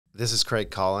This is Craig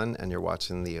Collin, and you're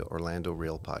watching the Orlando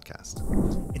Real podcast.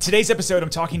 In today's episode, I'm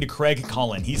talking to Craig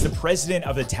Collin. He's the president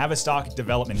of the Tavistock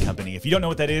Development Company. If you don't know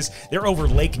what that is, they're over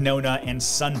Lake Nona and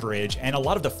Sunbridge, and a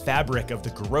lot of the fabric of the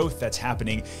growth that's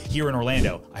happening here in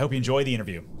Orlando. I hope you enjoy the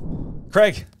interview.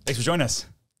 Craig, thanks for joining us.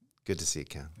 Good to see you,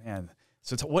 Ken. Man,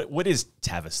 so what is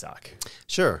Tavistock?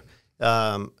 Sure.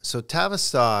 So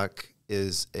Tavistock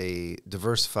is a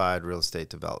diversified real estate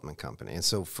development company. And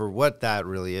so for what that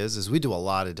really is we do a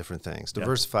lot of different things.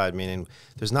 Diversified meaning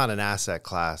there's not an asset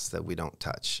class that we don't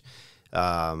touch.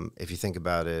 If you think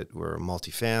about it, we're a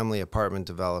multifamily apartment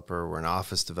developer, we're an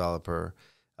office developer.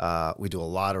 We do a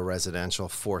lot of residential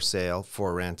for sale,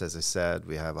 for rent, as I said.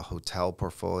 We have a hotel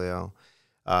portfolio.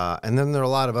 And then there are a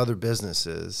lot of other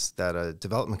businesses that a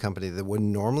development company that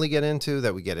wouldn't normally get into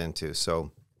that we get into.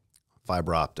 So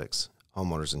fiber optics,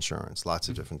 homeowners insurance, lots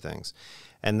of different things.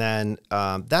 And then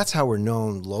that's how we're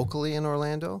known locally in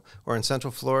Orlando or in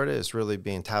Central Florida, is really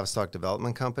being Tavistock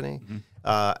Development Company.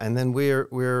 And then we're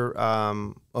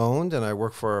owned, and I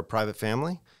work for a private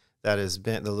family that has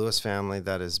been, the Lewis family,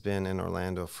 that has been in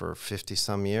Orlando for 50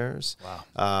 some years.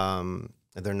 Wow.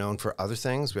 They're known for other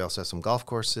things. We also have some golf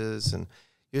courses, and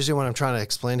usually when I'm trying to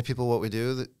explain to people what we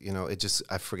do,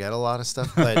 I forget a lot of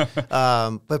stuff.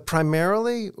 But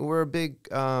primarily, we're a big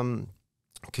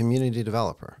community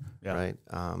developer, right?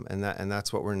 And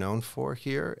that's what we're known for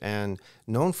here, and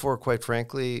known for, quite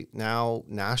frankly, now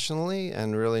nationally,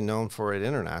 and really known for it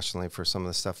internationally for some of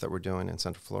the stuff that we're doing in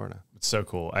Central Florida. It's so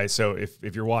cool. So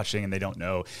if you're watching and they don't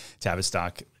know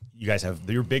Tavistock, you guys have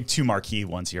your big two marquee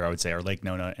ones here, I would say, are Lake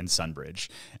Nona and Sunbridge.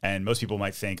 And most people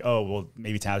might think, oh, well,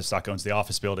 maybe Tavistock owns the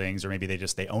office buildings, or maybe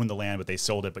they own the land, but they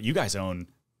sold it. But you guys own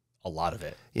a lot of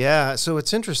it. Yeah, so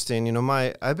it's interesting.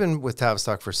 I've been with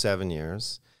Tavistock for 7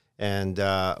 years, and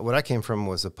what I came from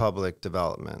was a public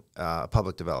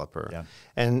developer. Yeah.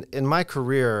 And in my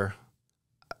career,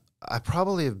 I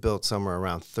probably have built somewhere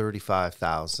around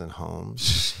 35,000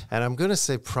 homes, and I'm going to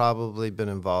say probably been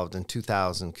involved in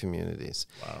 2,000 communities.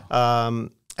 Wow.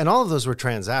 And all of those were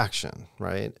transaction,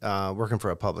 right? Working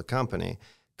for a public company.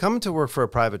 Coming to work for a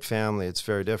private family, it's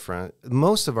very different.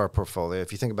 Most of our portfolio,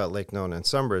 if you think about Lake Nona and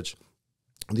Sunbridge,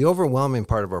 the overwhelming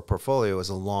part of our portfolio is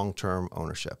a long-term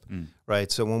ownership,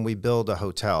 right? So when we build a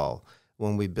hotel,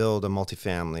 when we build a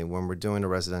multifamily, when we're doing a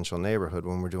residential neighborhood,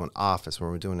 when we're doing office, when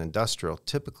we're doing industrial,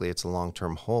 typically it's a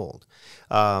long-term hold.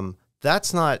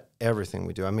 That's not everything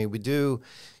we do. I mean, we do,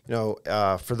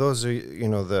 for those of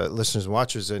the listeners and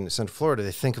watchers in Central Florida,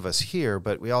 they think of us here,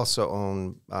 but we also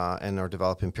own and are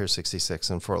developing Pier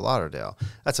 66 in Fort Lauderdale.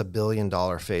 That's $1 billion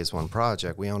phase one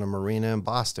project. We own a marina in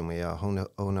Boston. We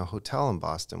own a hotel in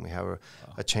Boston. We have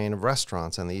a chain of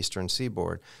restaurants on the Eastern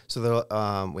Seaboard. So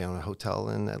we own a hotel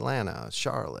in Atlanta,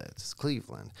 Charlotte,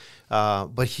 Cleveland.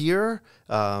 But here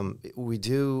we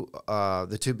do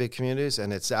the two big communities,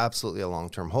 and it's absolutely a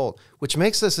long-term hold, which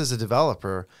makes us as a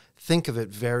developer think of it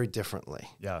very differently.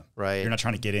 Yeah. Right? You're not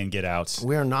trying to get in, get out.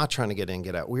 We are not trying to get in,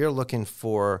 get out. We are looking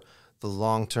for the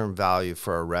long-term value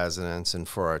for our residents and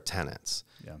for our tenants.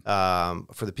 Yeah.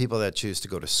 For the people that choose to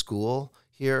go to school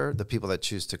here, the people that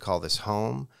choose to call this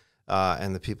home,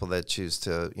 and the people that choose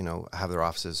to, have their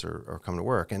offices or come to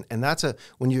work. And that's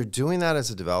when you're doing that as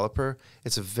a developer,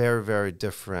 it's a very, very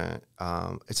different,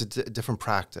 different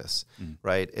practice,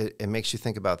 right? It makes you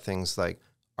think about things like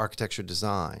architecture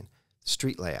design,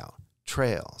 street layout,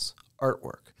 trails,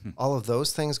 artwork. All of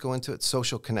those things go into it.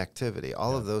 Social connectivity.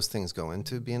 All of those things go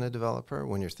into being a developer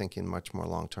when you're thinking much more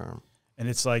long-term. And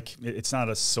it's like, it's not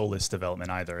a soulless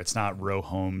development either. It's not row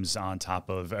homes on top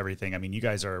of everything. I mean, you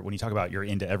guys are, when you talk about you're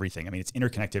into everything, I mean, it's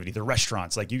interconnectivity, the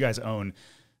restaurants, like you guys own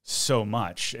so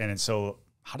much. And so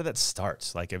how did that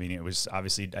start? Like, I mean, it was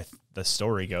obviously, the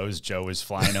story goes, Joe was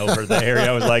flying over the area.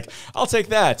 I was like, I'll take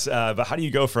that. But how do you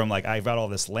go from like, I've got all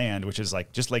this land, which is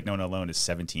like, just Lake Nona alone is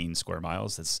 17 square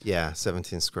miles. That's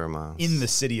 17 square miles. In the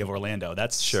city of Orlando.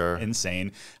 That's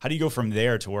insane. How do you go from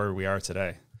there to where we are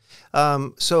today? I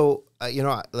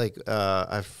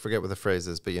forget what the phrase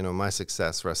is, but, my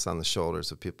success rests on the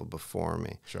shoulders of people before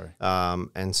me. Sure.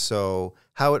 And so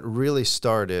how it really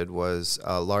started was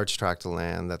a large tract of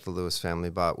land that the Lewis family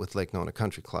bought with Lake Nona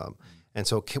Country Club. And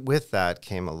so with that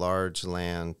came a large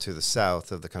land to the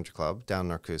south of the country club, down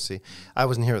Narcoossee. I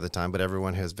wasn't here at the time, but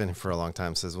everyone who has been here for a long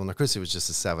time says, well, Narcoossee was just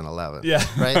a 7-Eleven. Yeah.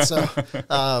 Right? So,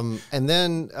 and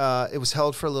then it was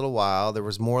held for a little while. There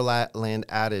was more land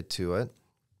added to it.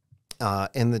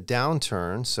 In the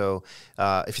downturn, so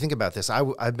if you think about this,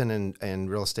 I've been in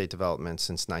real estate development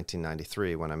since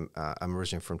 1993 when I'm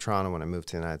originally from Toronto when I moved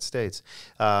to the United States.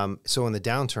 So in the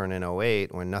downturn in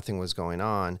 '08 when nothing was going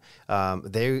on,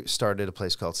 they started a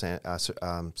place called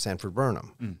Sanford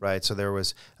Burnham, right? So there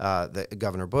was the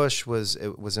Governor Bush was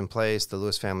in place, the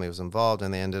Lewis family was involved,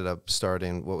 and they ended up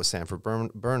starting what was Sanford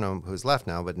Burnham, who's left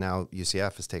now, but now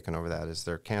UCF has taken over that as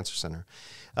their cancer center.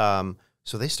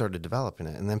 So they started developing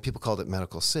it, and then people called it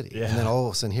Medical City. Yeah. And then all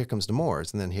of a sudden, here comes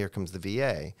Nemours, and then here comes the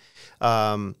VA.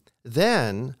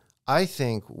 Then I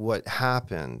think what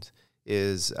happened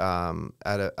is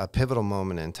at a pivotal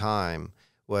moment in time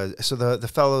was, so the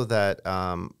fellow that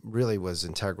really was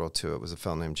integral to it was a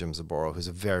fellow named Jim Zaboro, who's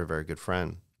a very, very good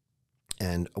friend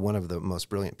and one of the most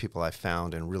brilliant people I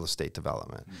found in real estate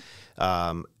development.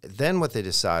 Then what they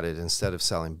decided, instead of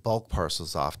selling bulk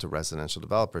parcels off to residential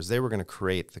developers, they were going to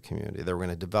create the community. They were going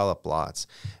to develop lots.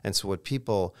 And so what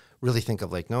people really think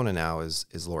of Lake Nona now is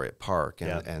Laureate Park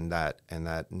and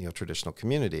that neo-traditional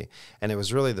community. And it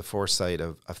was really the foresight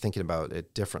of thinking about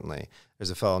it differently. There's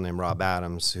a fellow named Rob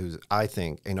Adams who's, I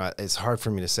think, it's hard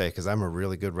for me to say because I'm a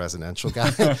really good residential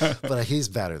guy, but he's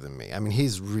better than me. I mean,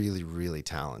 he's really, really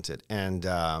talented. And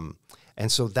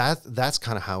so that's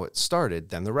kind of how it started.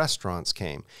 Then the restaurants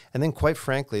came. And then, quite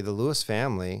frankly, the Lewis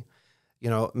family,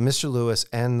 Mr. Lewis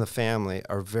and the family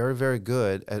are very, very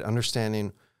good at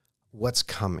understanding what's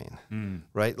coming,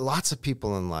 right? Lots of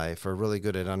people in life are really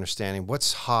good at understanding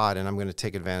what's hot and I'm going to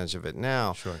take advantage of it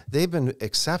now. Sure. They've been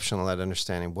exceptional at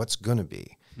understanding what's going to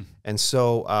be. And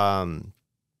so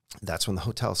that's when the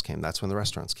hotels came. That's when the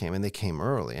restaurants came, and they came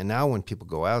early. And now when people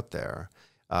go out there,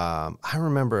 I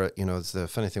remember, it's the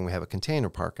funny thing, we have a container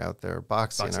park out there,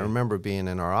 Boxy. And I remember being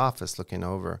in our office looking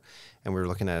over, and we were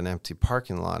looking at an empty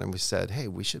parking lot, and we said, hey,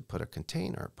 we should put a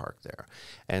container park there.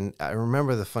 And I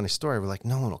remember the funny story. We're like,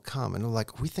 no one will come. And we're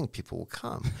like, we think people will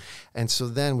come. And so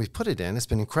then we put it in. It's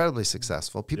been incredibly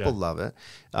successful. People love it.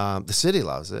 The city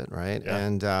loves it, right?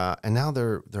 Yeah. And now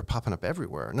they're popping up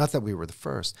everywhere. Not that we were the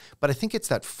first, but I think it's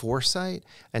that foresight.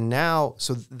 And now,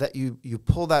 so that you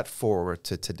pull that forward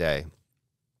to today,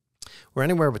 we're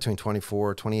anywhere between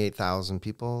 28,000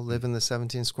 people live in the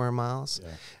 17 square miles.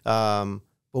 Yeah.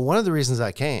 But one of the reasons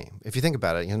I came, if you think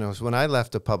about it, when I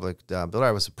left a public builder,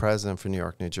 I was the president for New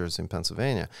York, New Jersey, and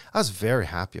Pennsylvania. I was very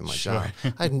happy in my job.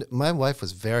 My wife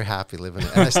was very happy living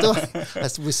it. And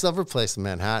we still have a place in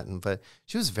Manhattan, but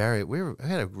she was we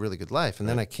had a really good life. And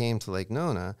then I came to Lake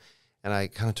Nona, and I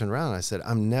kind of turned around and I said,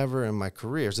 I'm never in my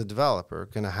career as a developer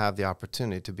going to have the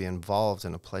opportunity to be involved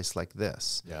in a place like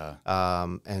this. Yeah.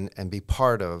 And be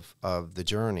part of the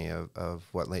journey of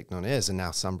what Lake Nona is, and now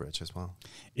Sunbridge as well.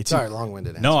 Sorry,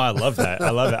 long-winded answer. No, I love that.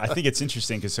 I love that. I think it's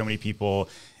interesting because so many people,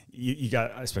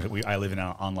 especially I live in an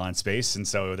online space, and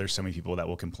so there's so many people that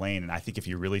will complain. And I think if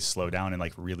you really slow down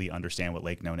and really understand what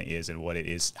Lake Nona is and what it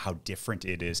is, how different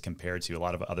it is compared to a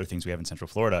lot of other things we have in Central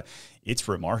Florida, it's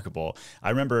remarkable. I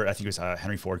remember, I think it was a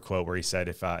Henry Ford quote where he said,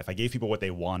 if I gave people what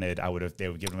they wanted, they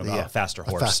would give them a faster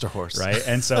horse. A faster horse, right?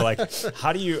 And so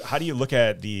how do you look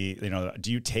at do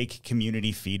you take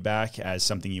community feedback as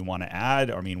something you want to add?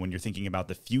 Or, I mean, when you're thinking about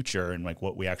the future and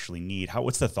what we actually need,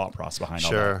 what's the thought process behind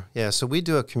all that? Sure. Yeah. So we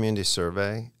do a community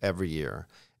survey every year,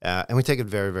 and we take it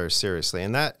very, very seriously.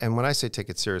 And when I say take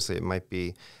it seriously, it might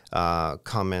be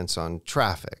comments on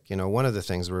traffic. One of the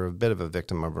things, we're a bit of a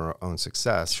victim of our own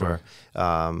success. Sure.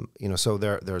 Where, so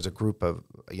there's a group of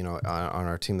on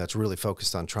our team that's really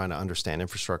focused on trying to understand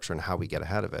infrastructure and how we get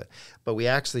ahead of it. But we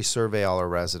actually survey all our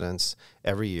residents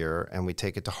every year, and we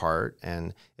take it to heart.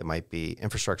 And it might be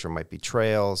infrastructure, it might be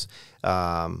trails.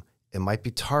 It might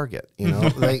be Target,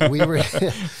 like we were.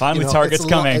 Finally, Target's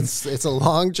coming. It's a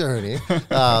long journey,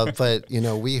 but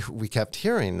we kept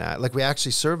hearing that. Like, we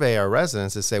actually survey our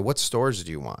residents to say, what storage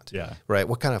do you want? Yeah. Right.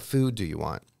 What kind of food do you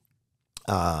want?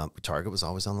 Target was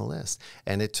always on the list,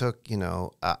 and it took,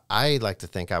 I like to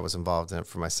think I was involved in it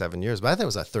for my 7 years, but I think it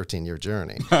was a 13-year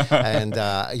journey. And,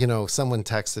 someone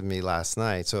texted me last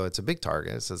night. So it's a big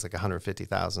Target. So it's like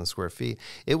 150,000 square feet.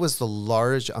 It was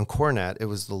on Cornet. It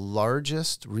was the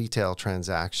largest retail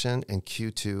transaction in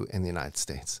Q2 in the United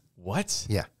States. What?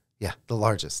 Yeah. Yeah. The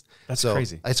largest. That's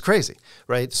crazy. It's crazy.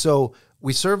 Right. So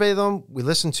we survey them, we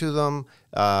listen to them.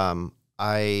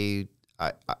 I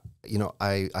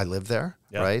live there,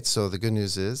 right? So the good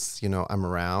news is, I'm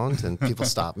around, and people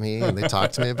stop me and they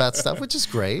talk to me about stuff, which is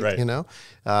great,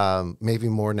 right. Maybe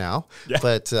more now. Yeah.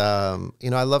 But,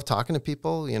 I love talking to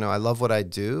people. I love what I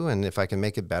do. And if I can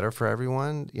make it better for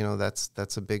everyone,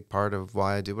 that's a big part of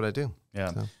why I do what I do.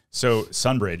 Yeah. So. So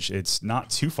Sunbridge, it's not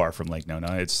too far from Lake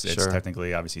Nona. It's Sure.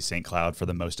 technically obviously St. Cloud for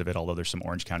the most of it, although there's some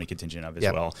Orange County contingent of it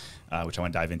as well, which I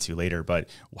want to dive into later. But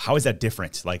how is that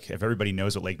different? Like if everybody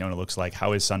knows what Lake Nona looks like,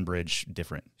 how is Sunbridge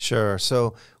different? Sure.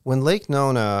 So when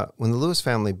the Lewis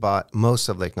family bought most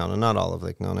of Lake Nona, not all of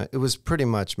Lake Nona, it was pretty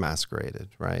much masqueraded,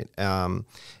 right?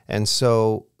 And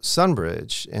so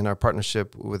Sunbridge, in our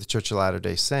partnership with the Church of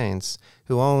Latter-day Saints,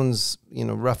 who owns,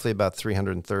 roughly about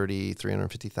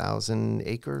 350,000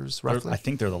 acres, roughly. I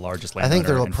think they're the largest I think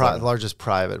they're landowner in Florida. largest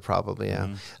private, probably, yeah.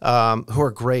 Who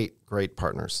are great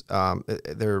partners.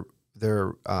 They're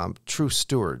true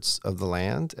stewards of the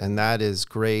land, and that is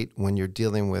great when you're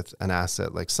dealing with an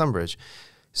asset like Sunbridge.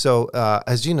 So,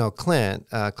 as you know, Clint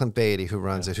Beatty, who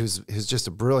runs it, who's just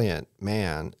a brilliant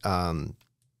man,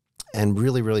 and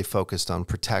really, really focused on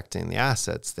protecting the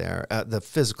assets there, the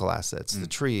physical assets, the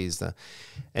trees,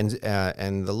 and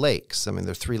the lakes. I mean,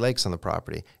 there are 3 lakes on the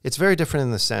property. It's very different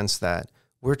in the sense that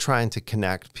we're trying to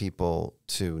connect people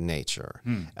to nature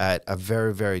at a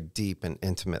very, very deep and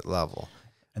intimate level.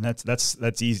 And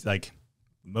that's easy. Like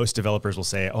most developers will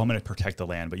say, "Oh, I'm going to protect the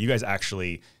land," but you guys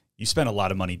actually you spend a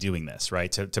lot of money doing this, right?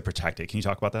 To protect it. Can you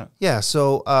talk about that? Yeah.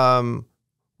 So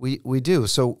we do.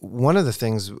 So one of the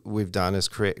things we've done is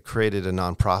created a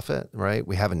nonprofit, right?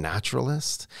 We have a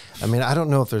naturalist. I mean, I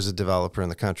don't know if there's a developer in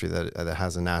the country that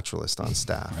has a naturalist on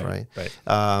staff, right?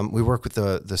 We work with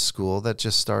the school that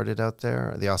just started out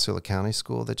there, the Osceola County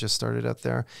school that just started out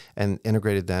there, and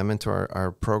integrated them into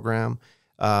our program.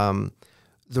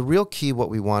 The real key, what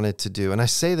we wanted to do, and I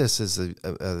say this as a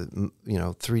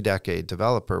 3-decade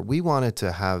developer, we wanted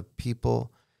to have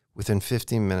people within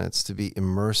 15 minutes to be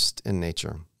immersed in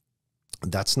nature.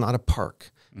 That's not a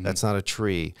park. Mm-hmm. That's not a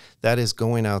tree. That is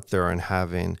going out there and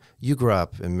having, you grew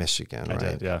up in Michigan, right? I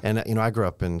did, yeah. And, I grew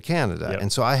up in Canada. Yep.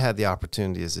 And so I had the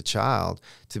opportunity as a child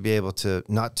to be able to,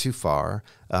 not too far,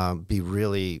 be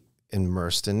really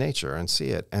immersed in nature and see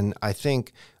it. And I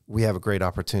think we have a great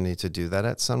opportunity to do that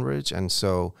at Sunbridge. And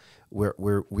so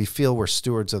we feel we're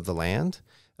stewards of the land.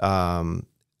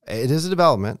 It is a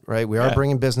development, right? We are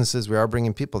bringing businesses, we are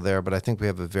bringing people there, but I think we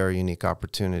have a very unique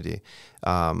opportunity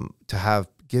to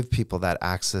give people that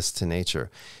access to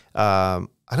nature. I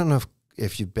don't know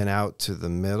if you've been out to the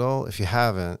middle. If you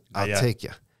haven't, I'll take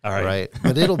you. All right.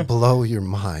 But it'll blow your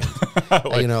mind.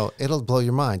 It'll blow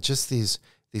your mind. Just these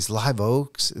live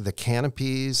oaks, the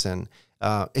canopies, and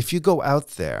if you go out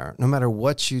there, no matter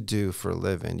what you do for a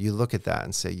living, you look at that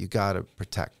and say, you got to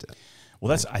protect it.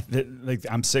 Well,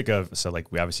 I'm sick of,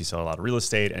 we obviously sell a lot of real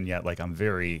estate, and yet I'm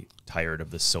very tired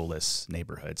of the soulless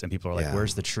neighborhoods, and people are like,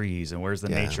 where's the trees and where's the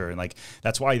nature? And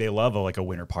that's why they love a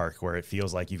winter park where it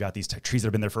feels like you've got these trees that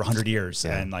have been there for 100 years.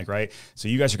 And right. So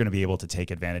you guys are going to be able to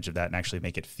take advantage of that and actually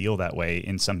make it feel that way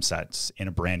in some sets in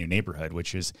a brand new neighborhood,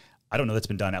 which is, I don't know, that's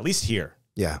been done at least here.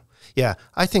 Yeah,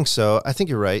 I think so. I think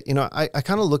you're right. I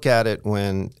kind of look at it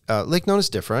when Lake Nona is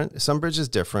different, Sunbridge is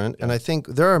different, and I think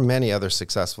there are many other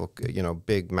successful,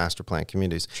 big master plan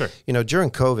communities. Sure. During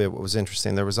COVID, what was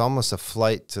interesting, there was almost a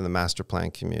flight to the master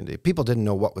plan community. People didn't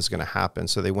know what was going to happen,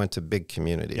 so they went to big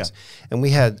communities. And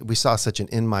we saw such an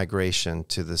in-migration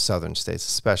to the southern states,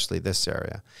 especially this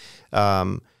area.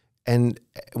 And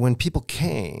when people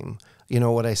came,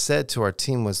 what I said to our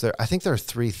team was I think there are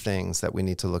 3 things that we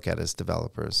need to look at as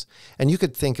developers. And you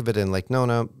could think of it in Lake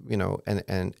Nona,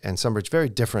 and Sunbridge, very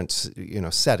different,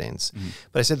 settings. Mm-hmm.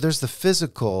 But I said there's the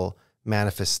physical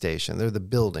manifestation. There are the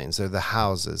buildings, there are the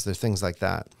houses, there are things like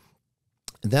that.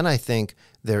 Then I think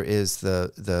there is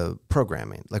the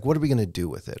programming. Like, what are we going to do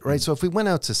with it, right? Mm-hmm. So if we went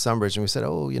out to Sunbridge and we said,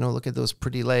 oh, look at those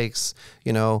pretty lakes,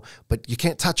 but you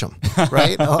can't touch them,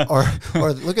 right? or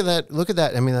look at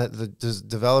that. I mean, the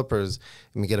developers,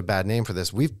 we get a bad name for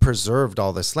this. We've preserved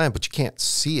all this land, but you can't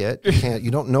see it. You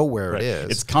don't know where it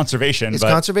is. It's conservation. It's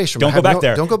conservation. Don't go back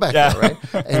there. Don't go back there, right?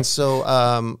 And so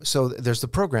there's the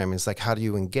programming. It's like, how do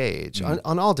you engage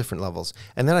on all different levels?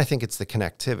 And then I think it's the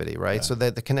connectivity, right? Yeah. So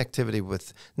the connectivity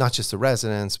with not just the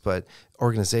residents, but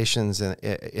organizations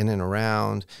in and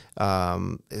around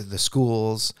the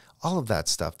schools, all of that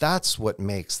stuff. That's what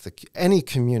makes any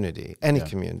community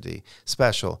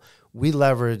special. We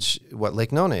leverage what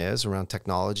Lake Nona is around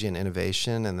technology and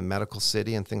innovation and the medical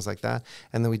city and things like that.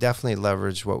 And then we definitely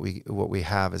leverage what we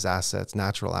have as assets,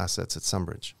 natural assets at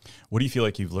Sunbridge. What do you feel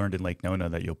like you've learned in Lake Nona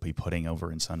that you'll be putting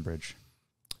over in Sunbridge?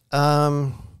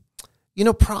 The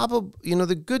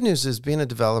good news is being a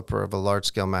developer of a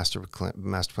large-scale master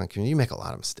plan community, you make a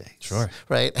lot of mistakes. Sure.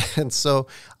 Right? And so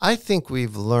I think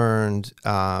we've learned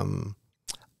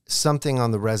something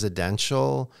on the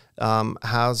residential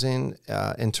housing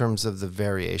in terms of the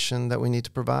variation that we need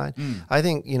to provide. I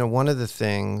think, one of the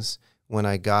things when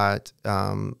I got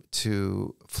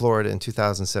to Florida in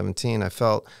 2017, I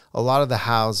felt a lot of the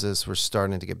houses were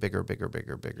starting to get bigger.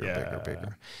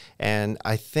 And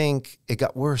I think it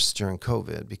got worse during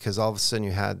COVID because all of a sudden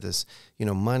you had this,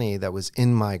 money that was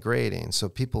in migrating. So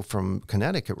people from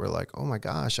Connecticut were like, oh my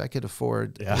gosh, I could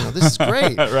afford, this is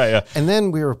great. Right. Yeah. And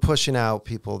then we were pushing out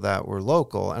people that were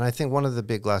local. And I think one of the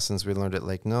big lessons we learned at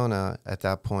Lake Nona at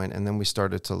that point, and then we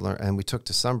started to learn, and we took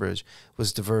to Sunbridge,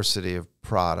 was diversity of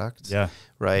product. Yeah.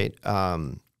 Right.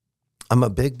 I'm a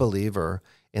big believer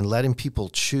in letting people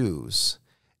choose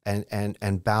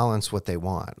and balance what they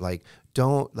want. Like,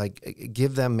 don't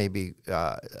give them maybe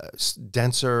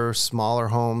denser, smaller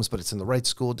homes, but it's in the right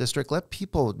school district. Let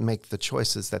people make the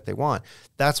choices that they want.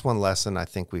 That's one lesson I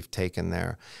think we've taken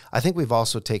there. I think we've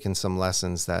also taken some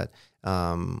lessons that,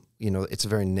 it's a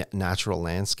very natural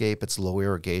landscape. It's low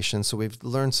irrigation. So we've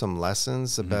learned some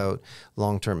lessons about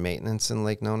long-term maintenance in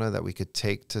Lake Nona that we could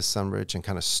take to Sunbridge and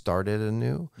kind of start it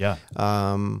anew. Yeah.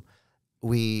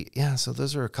 So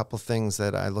those are a couple things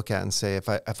that I look at and say, if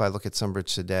I look at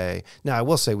Sunbridge today, now I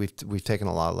will say we've taken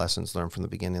a lot of lessons learned from the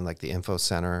beginning, like the info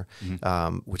center,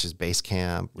 which is base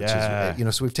camp, which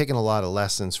is, so we've taken a lot of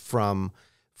lessons from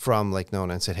Lake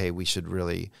Nona and said, hey, we should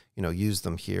really, use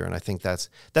them here. And I think that's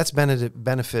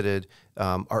benefited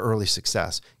our early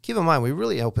success. Keep in mind, we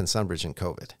really opened Sunbridge in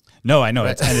COVID. No, I know.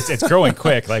 Right. It's growing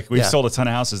quick. Like we've sold a ton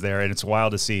of houses there, and it's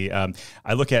wild to see.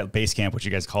 I look at base camp, what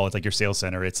you guys call it, like your sales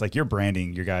center. It's like your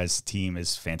branding, your guys' team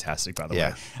is fantastic, by the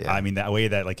way. Yeah. I mean, that way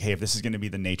that like, hey, if this is going to be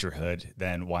the naturehood,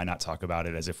 then why not talk about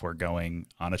it as if we're going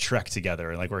on a trek together?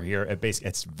 And like we're here at base.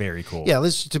 It's very cool. Yeah.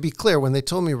 To be clear, when they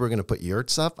told me we were going to put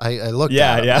yurts up, I looked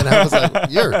at it and I was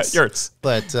like, yurts. Yurts.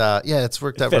 But it's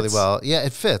worked out really well. Yeah,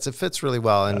 it fits. It fits really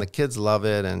well, and the kids love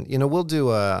it. And we'll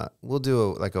do a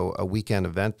weekend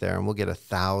event there, and we'll get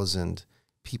 1,000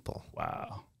 people.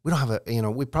 Wow. We don't have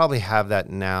we probably have that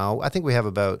now. I think we have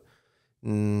about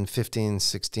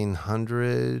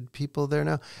 1,600 people there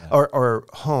now, or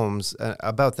homes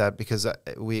about that, because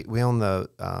we own the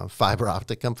fiber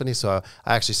optic company. So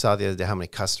I actually saw the other day how many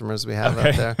customers we have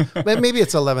out there. Maybe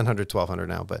it's 1,100, 1,200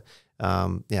 now, but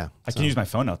I can use my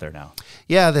phone out there now.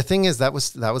 Yeah, the thing is that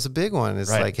was a big one. It's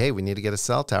like, hey, we need to get a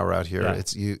cell tower out here. Yeah.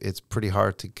 It's pretty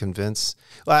hard to convince.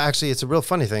 Well, actually, it's a real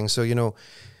funny thing. So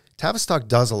Tavistock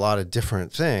does a lot of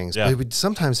different things, but we would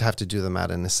sometimes have to do them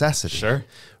out of necessity. Sure.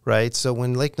 Right. So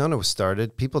when Lake Nona was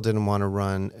started, people didn't want to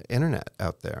run internet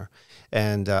out there.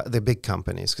 And the big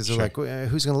companies, because they're like,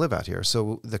 who's going to live out here?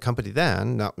 So the company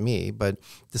then, not me, but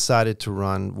decided to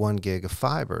run 1 gig of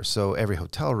fiber. So every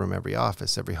hotel room, every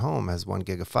office, every home has 1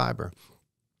 gig of fiber.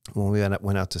 When we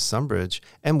went out to Sunbridge,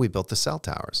 and we built the cell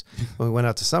towers. When we went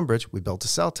out to Sunbridge, we built a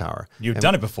cell tower. You've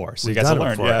done it before, so you got to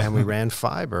learn. And we ran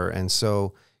fiber. And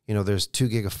so there's 2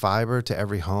 gig of fiber to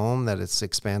every home that it's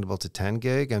expandable to 10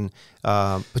 gig. And,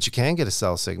 but you can get a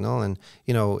cell signal. And,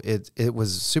 it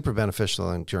was super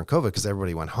beneficial during COVID because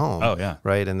everybody went home. Oh, yeah.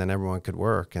 Right. And then everyone could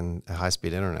work and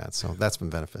high-speed internet. So that's been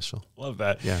beneficial. Love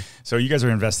that. Yeah. So you guys are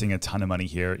investing a ton of money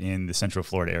here in the Central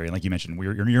Florida area. Like you mentioned,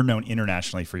 you're known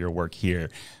internationally for your work here.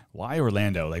 Why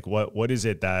Orlando? Like what is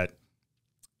it that,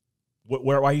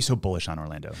 why are you so bullish on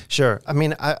Orlando? Sure. I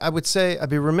mean, I would say, I'd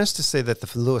be remiss to say that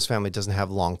the Lewis family doesn't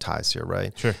have long ties here,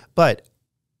 right? Sure. But,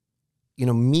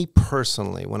 me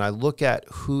personally, when I look at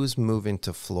who's moving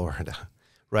to Florida,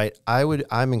 right,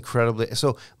 I'm incredibly,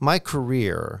 so my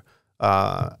career,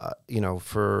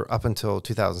 for up until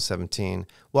 2017,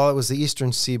 while it was the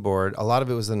Eastern Seaboard, a lot of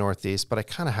it was the Northeast, but I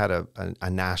kind of had a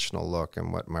national look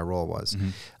in what my role was.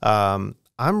 Mm-hmm.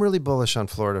 I'm really bullish on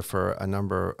Florida for a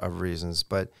number of reasons,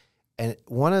 and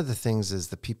one of the things is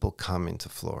the people coming to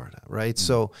Florida, right? Mm-hmm.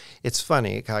 So it's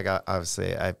funny.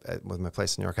 Obviously, with my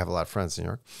place in New York, I have a lot of friends in New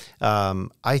York.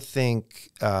 I think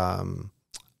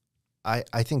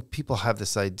people have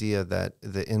this idea that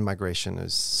the in-migration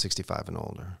is 65 and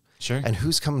older. Sure. And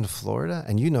who's coming to Florida?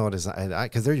 And it is,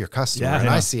 because they're your customer, and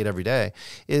I see it every day,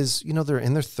 is, they're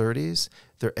in their 30s,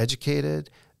 they're educated,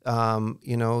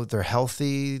 they're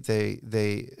healthy,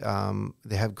 they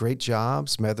have great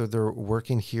jobs, whether they're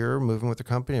working here, moving with the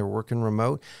company, or working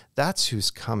remote. That's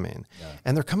who's coming. Yeah.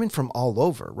 And they're coming from all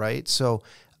over, right? So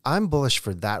I'm bullish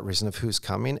for that reason of who's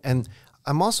coming. And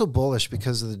I'm also bullish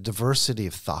because of the diversity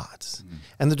of thoughts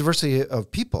and the diversity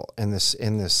of people in this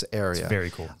area. It's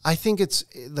very cool. I think it's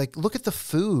like, look at the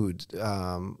food.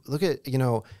 Look at,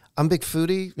 I'm a big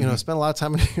foodie, I spend a lot of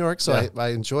time in New York, so I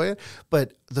enjoy it.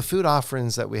 But the food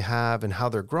offerings that we have and how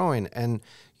they're growing, and,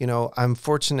 I'm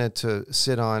fortunate to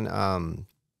sit on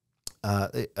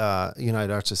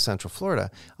United Arts of Central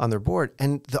Florida on their board,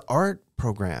 and the art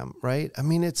program, right? I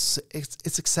mean, it's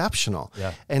exceptional.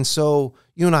 Yeah. And so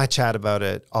you and I chat about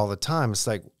it all the time. It's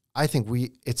like, I think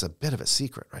it's a bit of a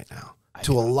secret right now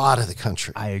to a lot of the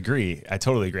country. I agree. I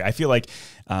totally agree. I feel like,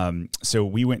 so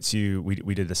we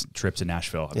did this trip to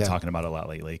Nashville. I've been talking about it a lot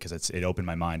lately because it opened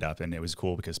my mind up, and it was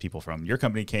cool because people from your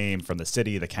company came, from the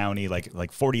city, the county,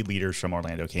 like 40 leaders from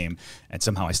Orlando came, and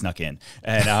somehow I snuck in.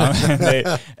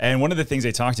 And, and one of the things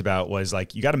they talked about was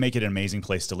like, you got to make it an amazing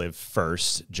place to live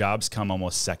first. Jobs come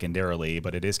almost secondarily,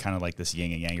 but it is kind of like this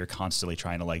yin and yang. You're constantly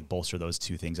trying to like bolster those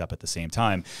two things up at the same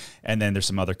time. And then there's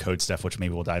some other code stuff, which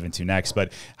maybe we'll dive into next.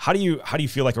 But how do you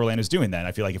feel like Orlando's doing that?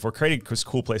 I feel like if we're creating a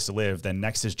cool place to live, then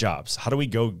next is jobs. How do we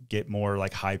go get more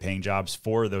like high paying jobs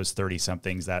for those 30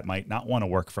 somethings that might not want to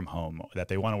work from home, that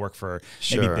they want to work for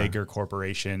maybe bigger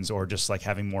corporations, or just like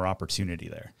having more opportunity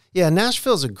there? Yeah.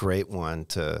 Nashville's a great one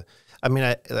to, I mean,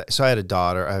 I had a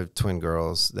daughter, I have twin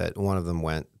girls that one of them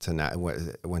went to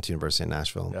University of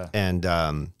Nashville. Yeah.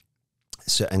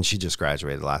 And she just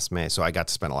graduated last May, so I got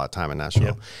to spend a lot of time in Nashville.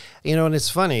 Yep. You know, and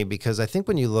it's funny because I think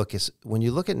when you look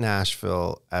at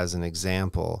Nashville as an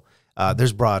example,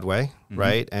 there's Broadway,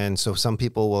 right? And so some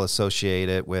people will associate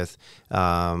it with,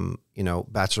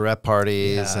 bachelorette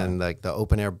parties and like the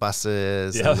open air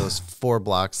buses and those 4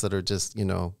 blocks that are just,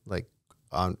 like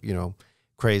on,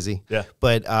 crazy. Yeah.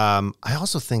 But I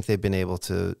also think they've been able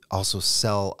to also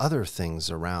sell other things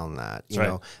around that. You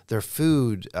know, their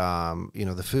food,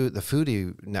 the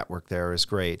foodie network there is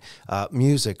great.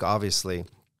 Music, obviously.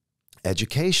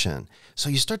 Education. So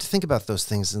you start to think about those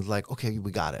things and like, okay,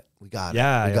 we got it. We got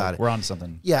it. We're on to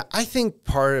something. Yeah. I think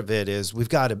part of it is we've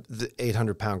got the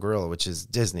 800-pound gorilla, which is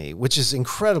Disney, which is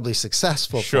incredibly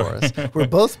successful for us. We're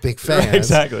both big fans. Right,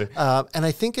 exactly. And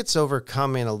I think it's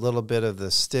overcoming a little bit of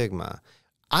the stigma.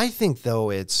 I think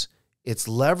though it's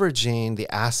leveraging the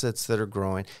assets that are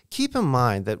growing. Keep in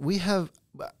mind that we have,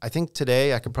 I think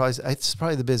today it's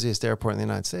probably the busiest airport in the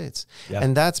United States. Yeah.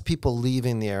 And that's people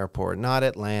leaving the airport, not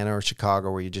Atlanta or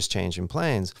Chicago where you're just changing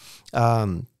planes.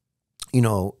 With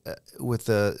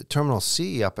the Terminal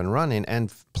C up and running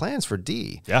and plans for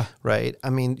D, right? I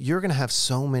mean, you're going to have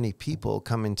so many people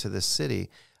come into this city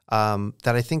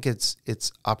that I think it's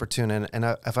opportune. And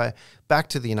if I back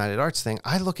to the United Arts thing,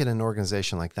 I look at an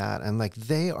organization like that and like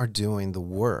they are doing the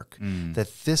work that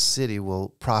this city will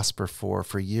prosper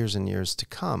for years and years to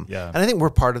come. Yeah. And I think we're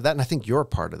part of that, and I think you're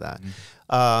part of that.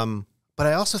 But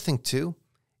I also think too,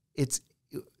 it's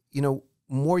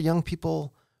more young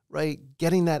people, right,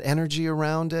 getting that energy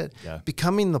around it,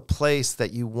 becoming the place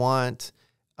that you want.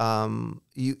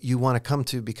 You want to come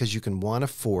to because you can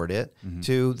afford it.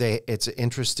 It's an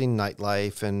interesting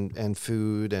nightlife and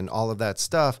food and all of that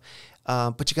stuff.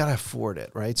 But you got to afford it,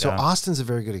 right? So Austin's a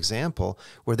very good example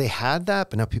where they had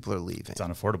that, but now people are leaving. It's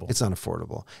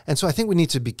unaffordable. And so I think we need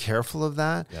to be careful of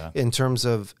that in terms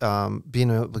of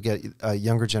being able to get a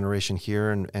younger generation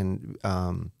here. And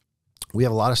we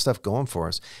have a lot of stuff going for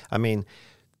us. I mean,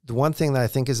 the one thing that I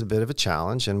think is a bit of a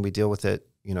challenge, and we deal with it,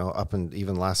 up and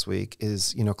even last week,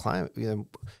 is, climate.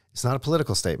 It's not a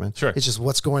political statement. Sure. It's just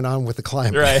what's going on with the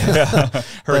climate. Right.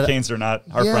 Hurricanes are not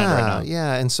our friend right now.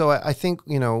 Yeah. And so I think,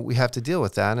 we have to deal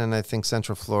with that. And I think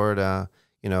Central Florida,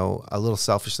 a little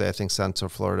selfishly, I think Central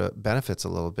Florida benefits a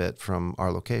little bit from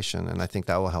our location. And I think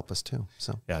that will help us too.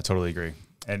 So yeah, I totally agree.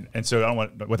 And so I don't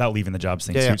want, without leaving the jobs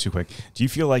thing too quick, do you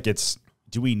feel like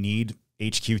do we need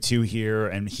HQ2 here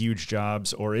and huge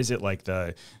jobs, or is it like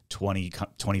the 20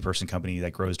 person company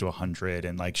that grows to 100,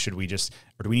 and like, or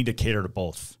do we need to cater to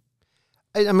both?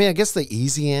 I mean, I guess the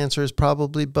easy answer is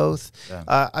probably both.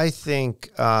 Yeah. I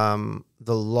think the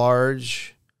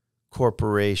large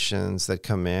corporations that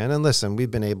come in, and listen, we've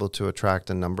been able to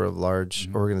attract a number of large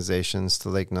organizations to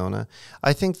Lake Nona.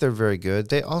 I think they're very good.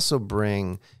 They also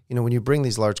bring, when you bring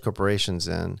these large corporations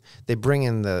in, they bring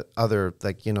in the other,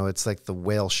 like, it's like the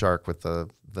whale shark with the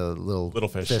little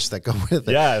fish that go with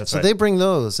it. Yeah, that's right. They bring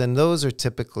those, and those are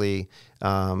typically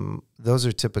the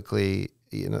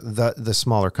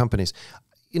smaller companies.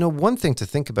 One thing to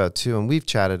think about too, and we've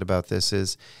chatted about this,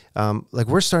 is like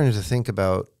we're starting to think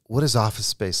about what does office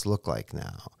space look like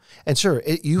now? And sure,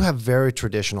 you have very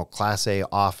traditional Class A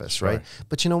office, right?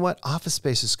 But you know what? Office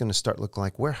space is going to start looking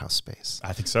like warehouse space.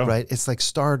 I think so. Right? It's like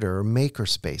starter or maker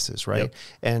spaces, right? Yep.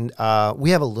 And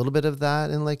we have a little bit of that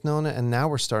in Lake Nona, and now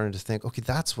we're starting to think, okay,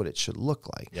 that's what it should look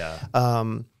like. Yeah.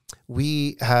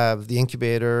 We have the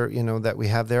incubator, that we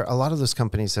have there. A lot of those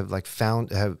companies have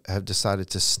have decided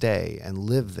to stay and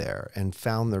live there and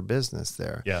found their business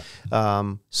there. Yeah.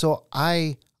 So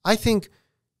I think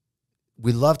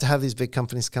we love to have these big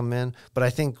companies come in, but I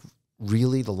think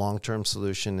really the long-term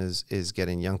solution is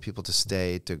getting young people to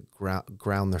stay, to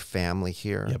ground their family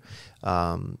here, Yep.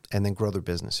 And then grow their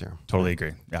business here. Totally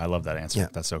agree. Yeah, I love that answer. Yeah.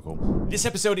 That's so cool. This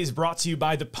episode is brought to you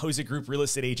by the Pozek Group Real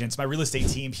Estate Agents, my real estate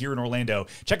team here in Orlando.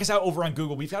 Check us out over on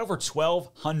Google. We've got over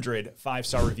 1,200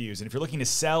 five-star reviews. And if you're looking to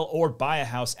sell or buy a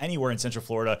house anywhere in Central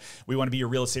Florida, we want to be your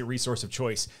real estate resource of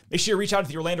choice. Make sure you reach out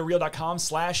to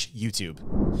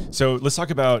theorlandoreal.com/YouTube. So let's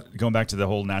talk about going back to the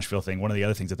whole Nashville thing. One of the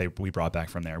other things that we brought back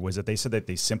from there was that they said that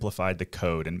they simplified the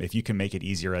code. And if you can make it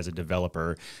easier as a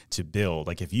developer to build,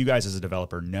 like if you guys as a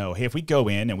developer know, hey, if we go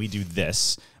in and we do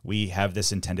this, we have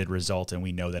this intended result and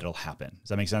we know that it'll happen. Does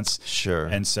that make sense? Sure.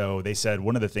 And so they said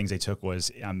one of the things they took was,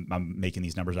 I'm making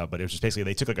these numbers up, but it was just basically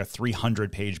they took like a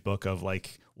 300-page book of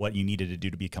like what you needed to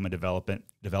do to become a development,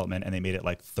 and they made it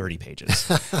like 30 pages.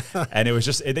 And it was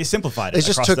just, they simplified it. They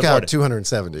just took out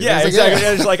 270. Yeah, exactly.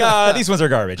 It's like, these ones are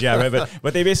garbage. Yeah, right.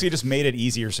 But they basically just made it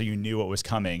easier so you knew what was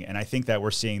coming. And I think that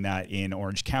we're seeing that in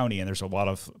Orange County, and there's a lot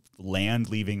of land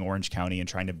leaving Orange County and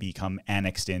trying to become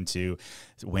annexed into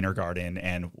Winter Garden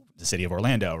and the city of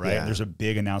Orlando, right? Yeah. There's a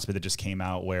big announcement that just came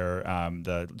out where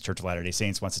the Church of Latter-day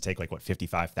Saints wants to take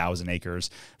 55,000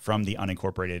 acres from the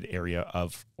unincorporated area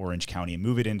of Orange County and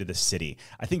move it into the city.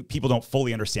 I think people don't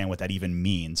fully understand what that even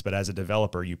means, but as a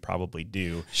developer, you probably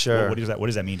do. Sure. What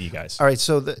does that mean to you guys? All right.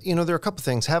 So, there are a couple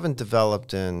things. Having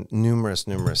developed in numerous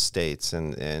states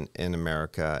in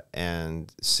America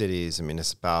and cities and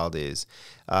municipalities,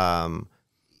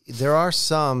 there are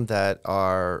some that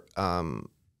are,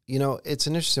 it's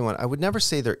an interesting one. I would never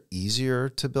say they're easier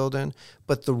to build in,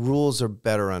 but the rules are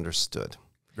better understood.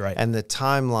 Right. And the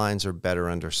timelines are better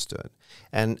understood.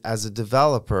 And as a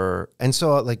developer, and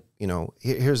so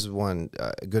here's one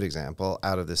good example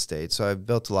out of the state. So I've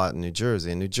built a lot in New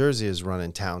Jersey, and New Jersey is run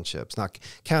in townships. Not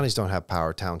counties don't have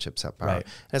power, townships have power. Right.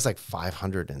 And it's like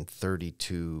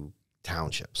 532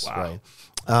 townships, wow.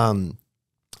 right?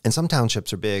 And some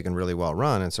townships are big and really well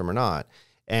run, and some are not.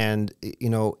 And,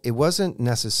 it wasn't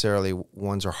necessarily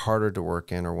ones are harder to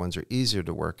work in or ones are easier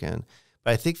to work in.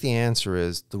 But I think the answer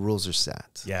is the rules are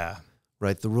set. Yeah.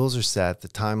 Right. The rules are set. The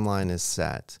timeline is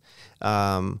set.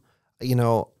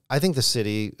 I think the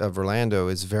city of Orlando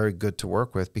is very good to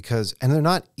work with and they're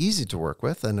not easy to work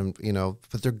with,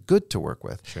 but they're good to work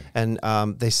with. Sure. And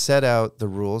they set out the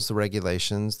rules, the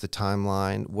regulations, the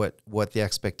timeline, what the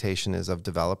expectation is of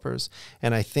developers.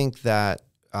 And I think that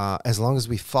as long as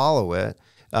we follow it,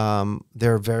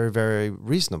 they're very, very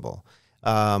reasonable.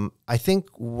 I think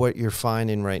what you're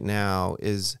finding right now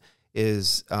is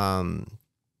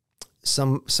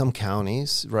some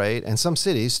counties, right, and some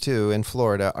cities too in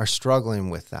Florida are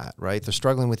struggling with that, right? They're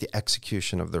struggling with the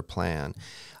execution of their plan.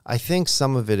 I think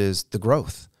some of it is the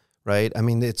growth, right? I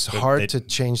mean, it's hard to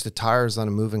change the tires on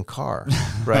a moving car,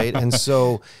 right? And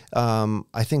so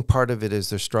I think part of it is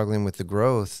they're struggling with the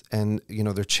growth, and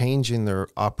they're changing their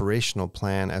operational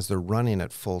plan as they're running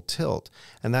at full tilt,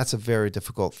 and that's a very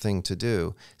difficult thing to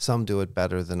do. Some do it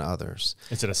better than others.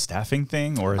 Is it a staffing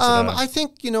thing, or is I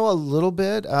think a little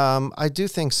bit. I do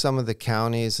think some of the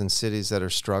counties and cities that are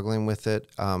struggling with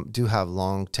it do have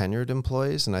long tenured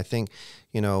employees, and I think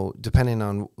depending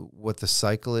on what the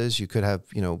cycle is, you could have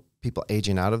people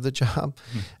aging out of the job.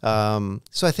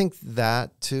 So I think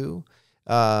that too.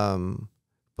 But,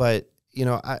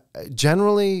 I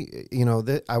generally,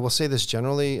 I will say this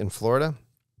generally in Florida,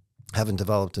 having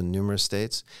developed in numerous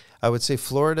states, I would say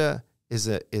Florida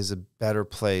is a better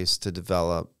place to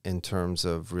develop in terms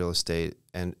of real estate.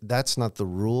 And that's not the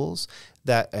rules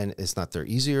and it's not they're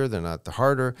easier, they're not the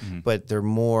harder, but they're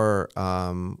more,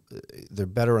 they're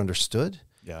better understood,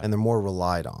 and they're more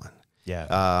relied on.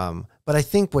 Yeah. But I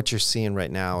think what you're seeing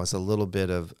right now is a little bit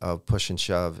of push and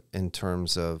shove in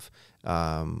terms of,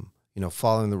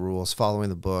 following the rules, following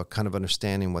the book, kind of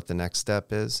understanding what the next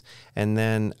step is. And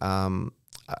then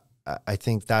I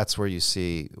think that's where you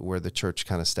see where the church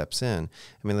kind of steps in.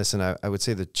 I mean, listen, I would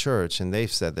say the church, and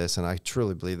they've said this, and I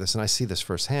truly believe this, and I see this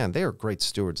firsthand, they are great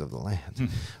stewards of the land,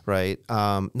 right?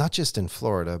 Not just in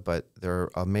Florida, but they're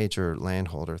a major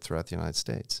landholder throughout the United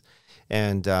States.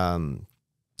 And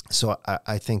so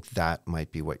I think that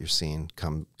might be what you're seeing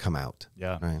come out.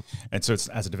 Yeah. Right. And so it's,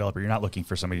 as a developer, you're not looking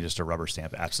for somebody just to rubber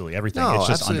stamp absolutely everything. No, it's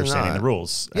just absolutely understanding not. the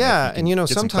rules. Yeah. And get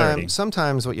some clarity.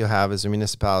 sometimes what you have is a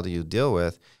municipality you deal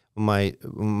with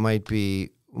might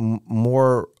be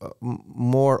more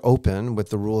open with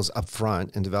the rules up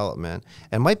front in development,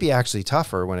 and might be actually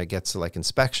tougher when it gets to like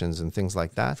inspections and things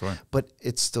like that. Sure. But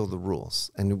it's still the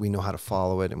rules, and we know how to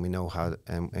follow it, and we know how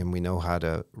and we know how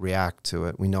to react to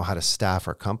it. We know how to staff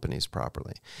our companies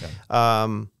properly. Yeah.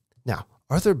 Now,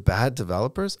 are there bad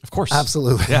developers? Of course.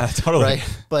 Absolutely. Yeah, totally.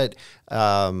 Right. But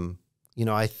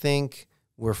I think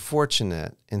we're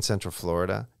fortunate in Central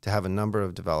Florida to have a number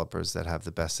of developers that have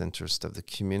the best interest of the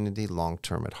community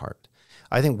long-term at heart.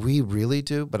 I think we really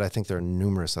do, but I think there are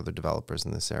numerous other developers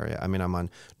in this area. I mean, I'm on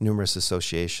numerous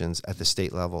associations at the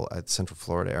state level at Central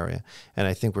Florida area, and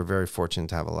I think we're very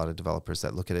fortunate to have a lot of developers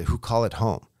that look at it, who call it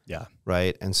home. Yeah.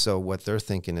 Right. And so what they're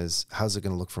thinking is, how's it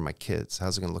going to look for my kids?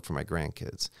 How's it going to look for my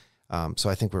grandkids? So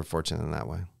I think we're fortunate in that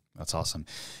way. That's awesome.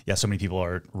 Yeah, so many people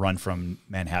are run from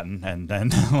Manhattan and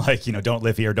then like, don't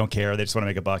live here, don't care. They just want to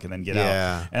make a buck and then get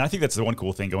out. And I think that's the one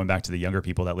cool thing going back to the younger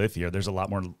people that live here. There's a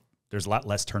lot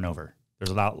less turnover.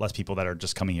 There's a lot less people that are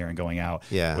just coming here and going out,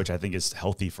 which I think is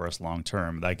healthy for us long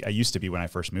term. Like I used to be when I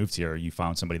first moved here, you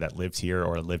found somebody that lived here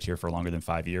or lived here for longer than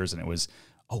 5 years and it was,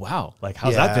 oh wow, like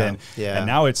how's that been? Yeah. And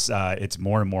now it's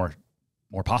more and more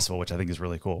possible, which I think is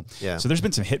really cool. Yeah. So there's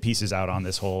been some hit pieces out on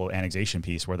this whole annexation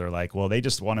piece where they're like, well, they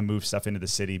just want to move stuff into the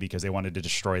city because they wanted to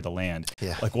destroy the land.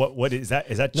 Yeah. Like what is that?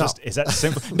 Is that just, is that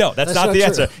simple? No, that's not the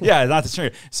answer. Yeah, not the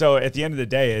truth. So at the end of the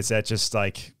day, is that just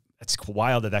like, it's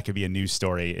wild that could be a news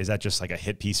story. Is that just like a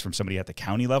hit piece from somebody at the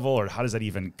county level, or how does that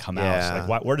even come out?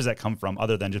 Like where does that come from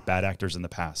other than just bad actors in the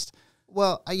past?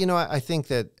 Well, I think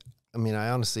that, I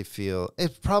honestly feel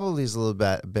it probably is a little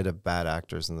bit of bad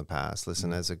actors in the past.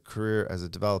 Listen, as a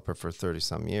developer for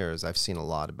 30-some years, I've seen a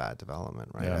lot of bad development,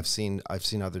 right? Yeah. I've seen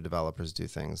other developers do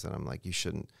things that I'm like, you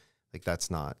shouldn't, like that's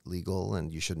not legal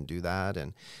and you shouldn't do that.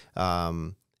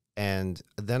 And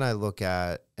then I look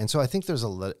at, and so I think there's a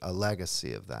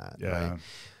legacy of that, right?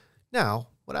 Now,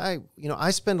 what I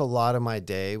spend a lot of my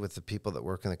day with the people that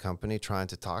work in the company trying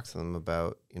to talk to them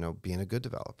about, being a good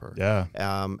developer. Yeah.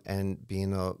 And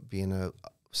being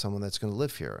someone that's going to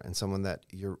live here and someone that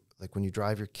you're like, when you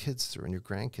drive your kids through and your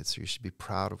grandkids through, you should be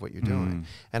proud of what you're doing.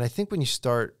 And I think when you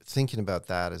start thinking about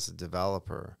that as a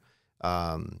developer,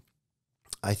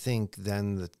 I think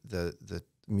then the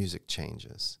music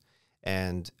changes.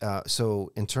 And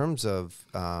so in terms of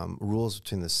rules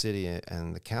between the city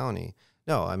and the county,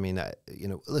 no,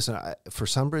 listen, for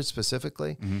Sunbridge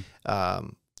specifically,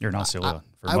 you're in Osceola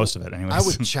for most of it anyways. I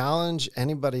would challenge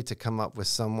anybody to come up with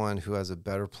someone who has a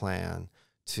better plan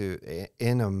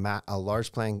in a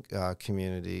large plan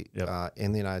community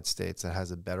in the United States that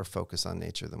has a better focus on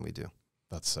nature than we do.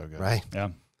 That's so good. Right? Yeah.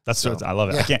 I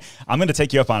love it. Yeah. I'm going to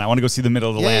take you up on it. I want to go see the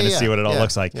middle of the land and see what it all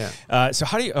looks like. Yeah. So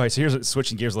here's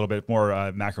switching gears a little bit more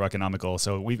macroeconomical.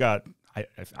 So we've got,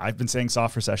 I've been saying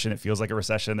soft recession. It feels like a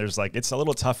recession. It's a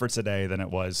little tougher today than it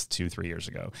was 2-3 years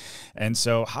ago. And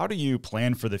so how do you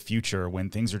plan for the future when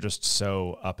things are just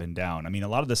so up and down? A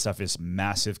lot of this stuff is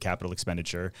massive capital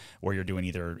expenditure where you're doing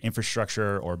either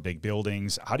infrastructure or big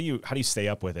buildings. How do you stay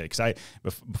up with it? Because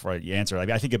before you answer,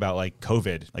 I think about like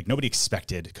COVID, like nobody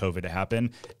expected COVID to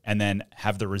happen and then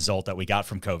have the result that we got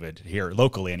from COVID here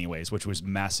locally anyways, which was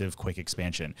massive, quick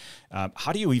expansion.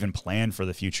 How do you even plan for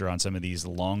the future on some of these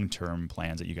long-term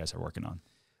plans that you guys are working on?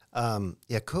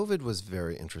 COVID was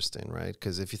very interesting, right?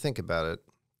 Because if you think about it,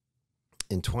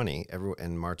 in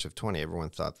March of 20, everyone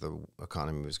thought the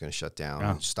economy was going to shut down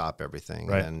and stop everything.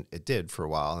 Right. And it did for a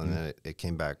while, and then it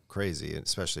came back crazy,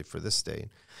 especially for this state.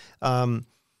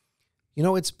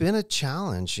 It's been a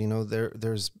challenge.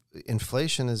 There's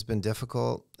inflation has been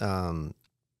difficult. It's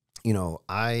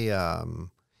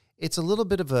a little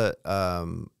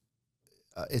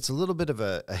bit of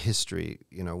a history,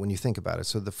 when you think about it.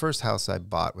 So the first house I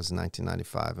bought was in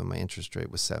 1995, and my interest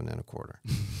rate was 7.25%,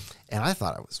 and I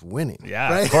thought I was winning. Yeah,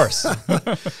 right? Of course.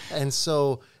 And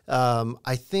so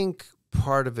I think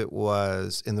part of it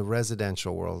was in the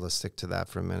residential world. Let's stick to that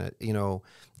for a minute.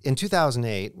 In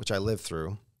 2008, which I lived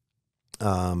through.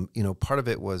 Part of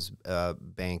it was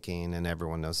banking, and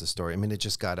everyone knows the story. It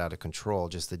just got out of control,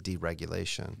 just the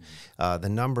deregulation. The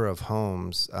number of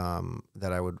homes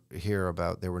that I would hear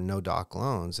about, there were no doc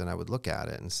loans, and I would look at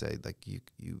it and say, like, you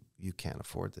can't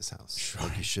afford this house. Right.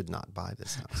 Like, you should not buy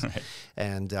this house. Right.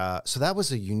 And so that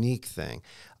was a unique thing.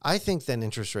 I think then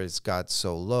interest rates got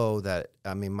so low that,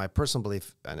 my personal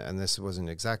belief, and this wasn't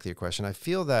exactly your question, I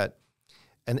feel that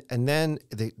And then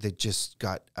they just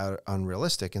got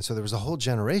unrealistic. And so there was a whole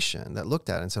generation that looked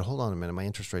at it and said, hold on a minute, my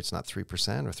interest rate's not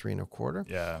 3% or 3.25%.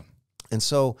 Yeah. And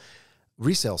so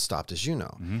resale stopped, as you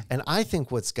know. Mm-hmm. And I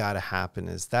think what's got to happen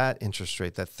is that interest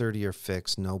rate, that 30-year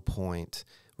fixed, no point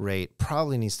rate,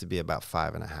 probably needs to be about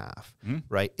 5.5,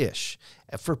 right? Ish.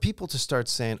 For people to start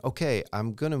saying, okay,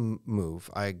 I'm going to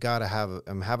move.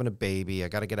 I'm having a baby. I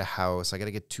got to get a house. I got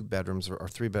to get 2 bedrooms or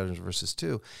 3 bedrooms versus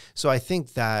 2. So I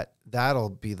think that'll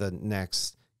be the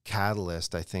next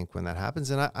catalyst, I think, when that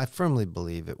happens. And I firmly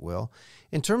believe it will.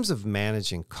 In terms of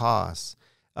managing costs,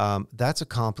 that's a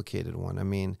complicated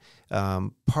one.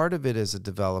 Part of it as a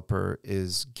developer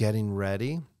is getting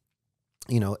ready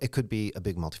it could be a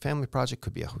big multifamily project,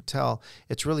 could be a hotel.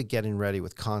 It's really getting ready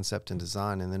with concept and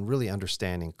design, and then really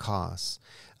understanding costs,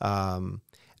 and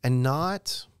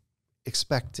not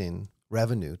expecting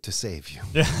revenue to save you.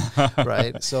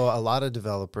 Right. So a lot of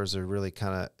developers are really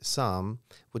some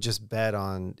would just bet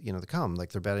on,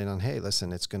 like they're betting on, hey,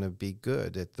 listen, it's going to be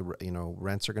good.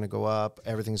 Rents are going to go up.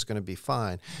 Everything's going to be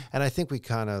fine. And I think we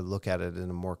kind of look at it in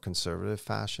a more conservative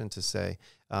fashion to say,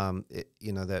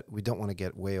 that we don't want to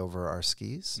get way over our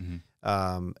skis.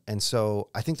 And so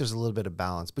I think there's a little bit of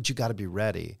balance, but you got to be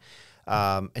ready.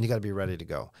 And you got to be ready to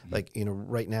go. Like,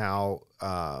 right now,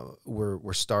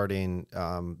 we're starting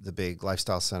the big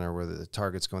lifestyle center where the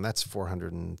Target's going. That's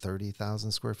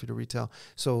 430,000 square feet of retail.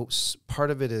 So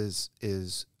part of it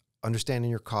is understanding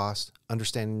your cost,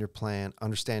 understanding your plan,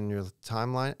 understanding your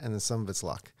timeline, and then some of it's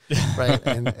luck, right?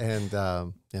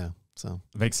 So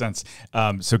makes sense.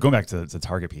 So going back to the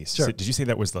Target piece, sure. So did you say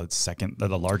that was the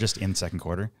largest in second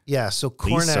quarter? Yeah. So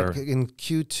Cornet in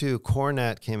Q2,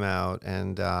 Cornet came out,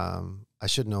 and I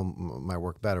should know my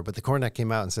work better, but the Cornet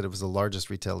came out and said it was the largest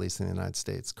retail lease in the United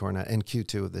States. Cornet in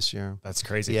Q2 of this year. That's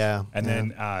crazy. Yeah. And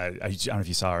then I don't know if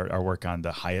you saw our work on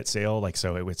the Hyatt sale. It's a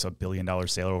 $1 billion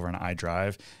sale over on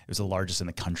iDrive. It was the largest in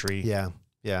the country. Yeah.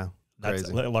 Yeah. That's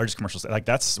crazy. the largest commercial.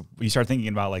 You start thinking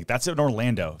about that's in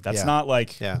Orlando. That's not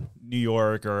New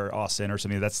York or Austin or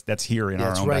something. That's here in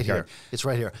our own backyard. It's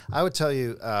right here. I would tell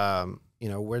you,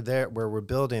 where we're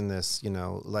building this,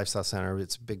 lifestyle center.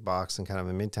 It's a big box and kind of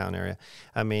a midtown area.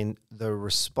 I mean, the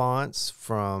response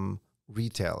from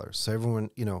retailers. So everyone,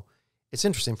 it's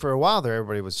interesting. For a while there,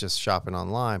 everybody was just shopping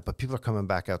online, but people are coming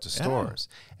back out to stores.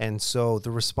 And so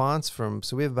the response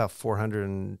so we have about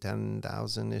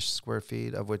 410,000-ish square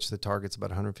feet, of which the Target's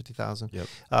about 150,000. Yep.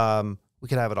 We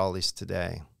could have it all leased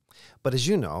today. But as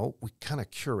you know, we kind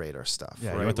of curate our stuff.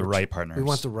 Yeah, right? you want the right partners. We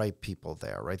want the right people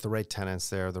there, right? The right tenants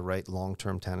there, the right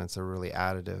long-term tenants that are really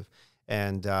additive.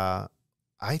 And I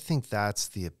think that's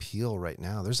the appeal right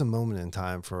now. There's a moment in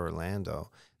time for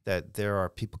Orlando that there are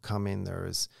people coming.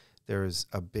 There's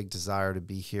a big desire to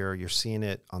be here. You're seeing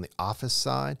it on the office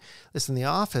side. Listen, the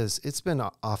office, it's been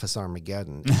office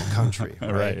Armageddon in the country,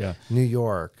 right? Right, yeah. New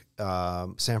York,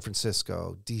 San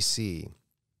Francisco, DC.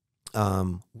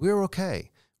 We're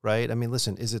okay, right? I mean,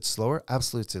 listen, is it slower?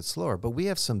 Absolutely, it's slower. But we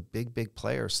have some big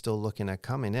players still looking at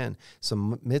coming in,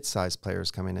 some mid-sized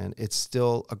players coming in. It's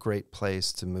still a great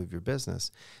place to move your business.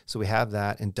 So we have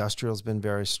that. Industrial's been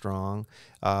very strong.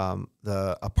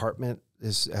 The apartment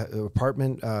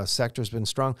sector's been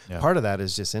strong. Yeah. Part of that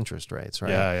is just interest rates,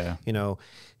 right? Yeah.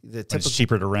 It's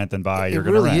cheaper to rent than buy. It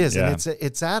really is, and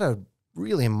it's at a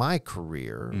really, in my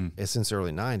career since the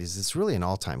early '90s, it's really an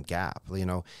all-time gap.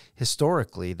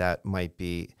 Historically, that might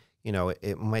be,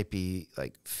 it might be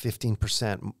like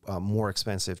 15% more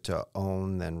expensive to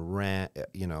own than rent.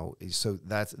 So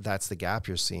that's the gap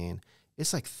you're seeing.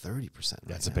 It's like 30%.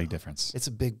 That's a big difference. It's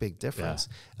a big difference.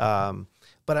 Yeah.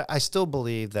 But I still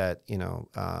believe that,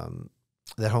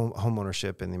 that home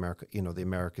ownership in the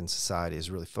American society is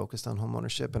really focused on home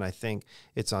ownership. And I think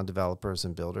it's on developers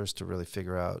and builders to really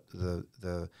figure out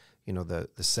the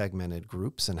segmented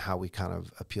groups and how we kind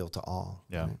of appeal to all.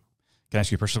 Yeah. Right? Can I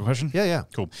ask you a personal question? Yeah.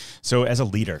 Cool. So as a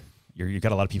leader, you've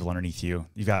got a lot of people underneath you.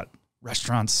 You've got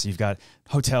restaurants, you've got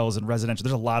hotels and residential.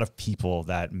 There's a lot of people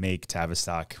that make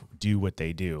Tavistock do what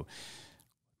they do.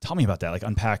 Tell me about that. Like,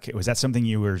 unpack. Was that something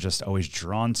you were just always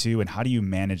drawn to? And how do you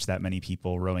manage that many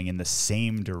people rowing in the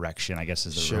same direction, I guess,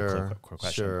 is the real quick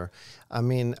question. Sure. I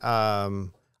mean, I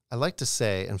like to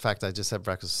say, in fact, I just had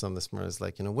breakfast with someone this morning. It's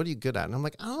like, what are you good at? And I'm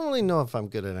like, I don't really know if I'm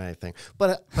good at anything.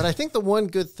 But I think the one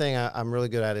good thing I'm really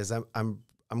good at is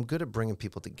I'm good at bringing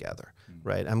people together,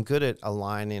 right? I'm good at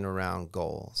aligning around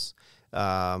goals.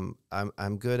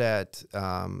 I'm good at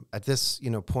this,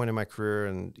 point in my career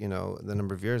and, the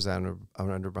number of years I'm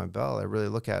under my belt, I really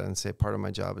look at it and say part of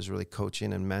my job is really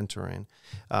coaching and mentoring.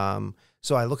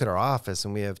 So I look at our office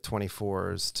and we have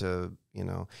 24s to,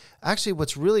 actually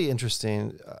what's really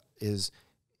interesting is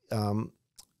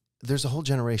there's a whole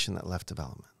generation that left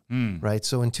development. Right.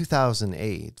 So in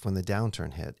 2008, when the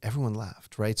downturn hit, everyone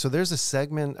left. Right. So there's a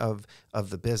segment of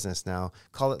the business now,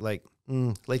 call it like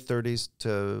late 30s to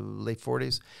late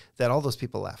 40s, that all those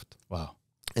people left. Wow.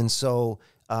 And so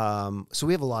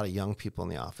we have a lot of young people in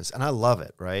the office, and I love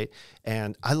it. Right.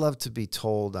 And I love to be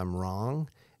told I'm wrong.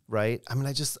 Right. I mean,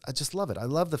 I just love it. I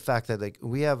love the fact that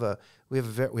we have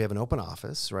an open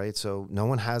office, right? So no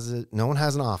one has an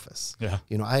office. Yeah.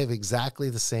 I have exactly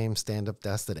the same stand-up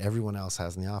desk that everyone else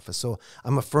has in the office. So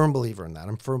I'm a firm believer in that.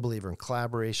 I'm a firm believer in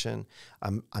collaboration.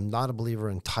 I'm not a believer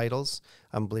in titles.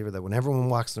 I'm a believer that when everyone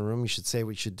walks in the room, you should say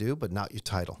what you should do, but not your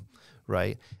title.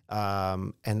 right?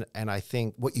 And I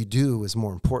think what you do is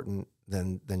more important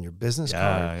than your business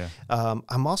card. Yeah.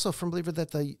 I'm also a firm believer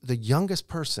that the youngest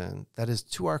person that is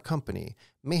to our company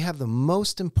may have the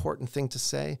most important thing to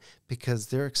say because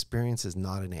their experience is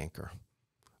not an anchor,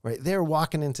 right? They're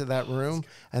walking into that room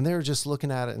and they're just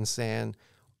looking at it and saying,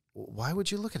 why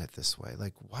would you look at it this way?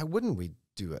 Like, why wouldn't we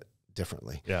do it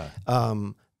differently? Yeah.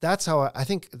 That's how I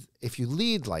think if you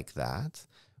lead like that,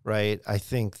 right, I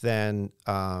think then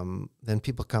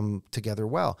people come together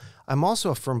well. I'm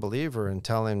also a firm believer in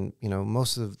telling,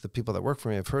 most of the people that work for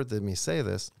me have heard me say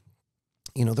this,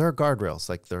 there are guardrails,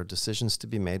 like there are decisions to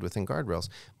be made within guardrails.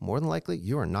 More than likely,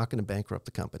 you are not going to bankrupt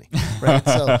the company, right?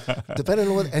 So depending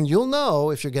on and you'll know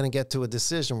if you're going to get to a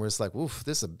decision where it's like, oof,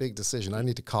 this is a big decision. I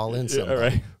need to call in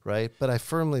somebody, right? But I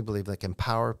firmly believe like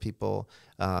empower people,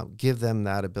 give them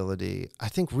that ability. I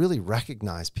think really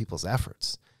recognize people's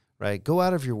efforts. Right, go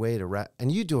out of your way to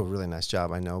and you do a really nice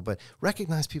job, I know. But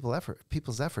recognize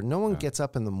people's effort. No one gets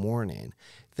up in the morning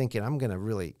thinking I'm going to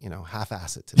really,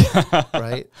 half-ass it today,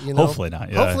 right? Hopefully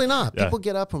not. Yeah. Hopefully not. Yeah. People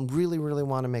get up and really, really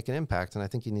want to make an impact, and I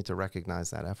think you need to recognize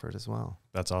that effort as well.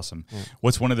 That's awesome. Yeah.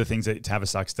 What's one of the things that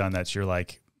Tavistock's done that you're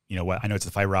like, what? I know it's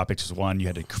the fiber optics is one. You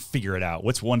had to figure it out.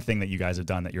 What's one thing that you guys have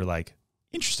done that you're like,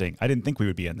 interesting? I didn't think we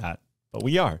would be in that, but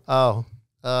we are. Oh,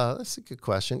 that's a good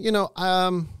question.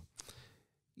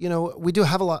 We do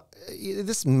have a lot,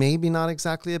 this may be not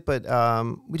exactly it, but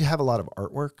we do have a lot of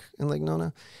artwork in Lake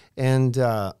Nona. And,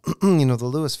 the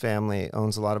Lewis family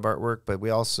owns a lot of artwork, but we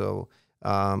also,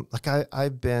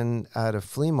 I've been at a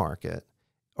flea market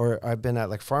or I've been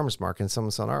at like farmer's market and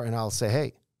someone's selling art and I'll say,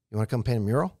 hey, you want to come paint a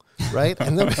mural? Right?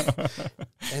 And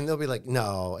they'll be like,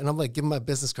 no. And I'm like, give them my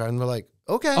business card. And they're like,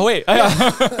 okay. Oh, wait.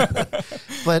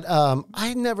 But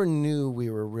I never knew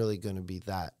we were really going to be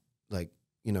that,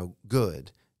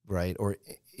 good. Right. Or,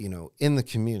 in the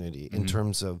community in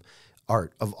terms of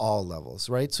art of all levels.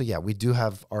 Right. So, yeah, we do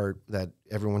have art that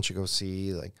everyone should go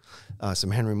see, like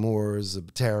some Henry Moore's,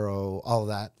 Botero, all of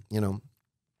that,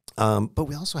 but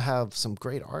we also have some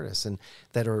great artists and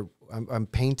that are I'm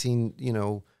painting,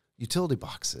 utility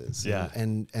boxes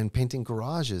and painting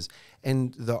garages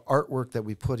and the artwork that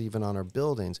we put even on our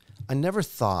buildings. I never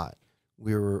thought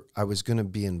I was going to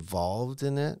be involved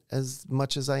in it as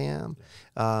much as I am.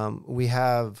 We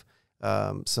have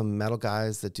some metal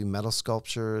guys that do metal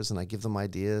sculptures, and I give them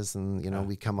ideas, and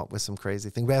we come up with some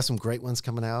crazy things. We have some great ones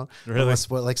coming out. Really?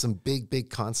 Like some big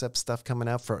concept stuff coming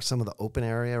out for some of the open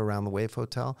area around the Wave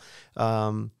Hotel.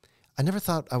 I never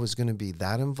thought I was going to be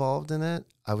that involved in it.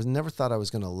 Never thought I was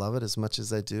going to love it as much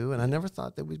as I do, and I never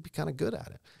thought that we'd be kind of good at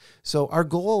it. So our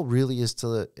goal really is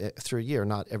to, through a year,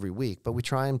 not every week, but we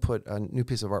try and put a new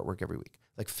piece of artwork every week,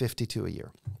 like 52 a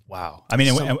year. Wow. I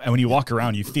mean, and when you walk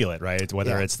around, you feel it, right?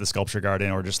 Whether it's the sculpture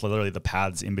garden or just literally the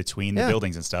paths in between the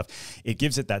buildings and stuff, it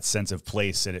gives it that sense of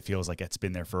place, and it feels like it's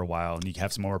been there for a while, and you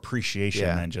have some more appreciation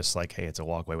than just like, hey, it's a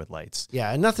walkway with lights.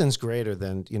 Yeah, and nothing's greater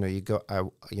than, you go,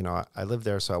 I live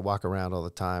there, so I walk around all the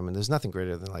time, and there's nothing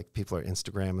greater than like people are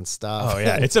Instagram and stuff. Oh,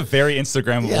 yeah. It's a very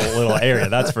Instagrammable little area.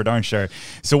 That's for darn sure.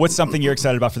 So what's something you're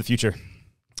excited about for the future?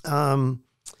 I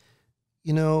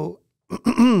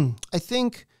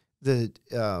think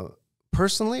that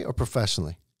personally or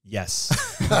professionally? Yes.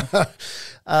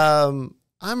 I'm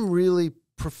really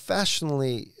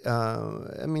professionally,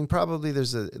 probably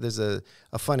there's a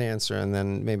fun answer and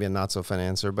then maybe a not so fun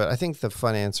answer, but I think the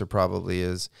fun answer probably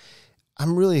is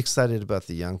I'm really excited about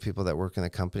the young people that work in the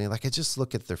company. Like I just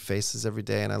look at their faces every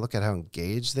day and I look at how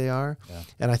engaged they are. Yeah.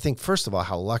 And I think, first of all,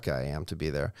 how lucky I am to be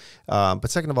there.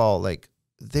 But second of all, like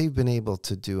they've been able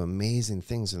to do amazing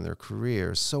things in their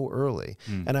careers so early.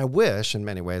 And I wish in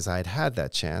many ways I had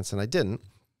that chance and I didn't.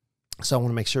 So I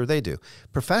want to make sure they do.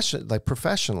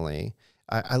 Professionally,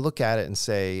 I look at it and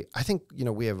say, I think,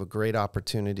 we have a great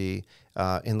opportunity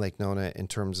in Lake Nona in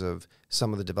terms of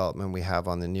some of the development we have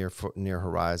on the near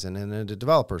horizon. And in the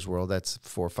developer's world, that's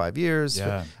 4 or 5 years.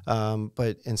 Yeah.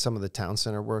 But in some of the town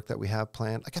center work that we have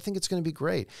planned, I think it's going to be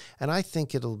great. And I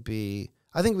think we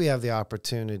have the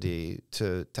opportunity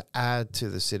to add to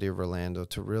the city of Orlando,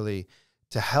 to really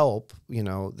to help,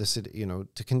 the city,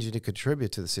 to continue to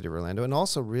contribute to the city of Orlando, and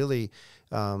also really,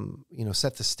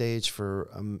 set the stage for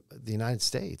the United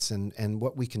States and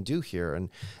what we can do here. And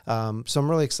so I'm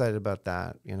really excited about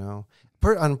that.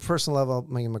 On a personal level,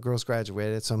 my girls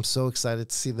graduated, so I'm so excited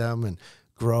to see them and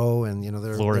grow. And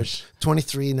they're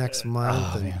 23 next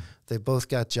month, and They both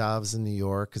got jobs in New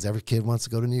York because every kid wants to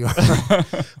go to New York.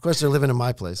 Of course, they're living in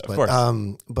my place, but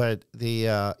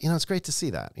the it's great to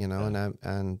see that,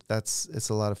 and it's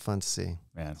a lot of fun to see.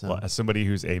 Man, So. well, as somebody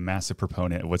who's a massive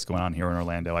proponent of what's going on here in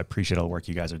Orlando, I appreciate all the work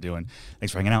you guys are doing.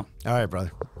 Thanks for hanging out. All right,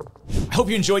 brother. I hope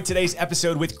you enjoyed today's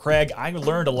episode with Craig. I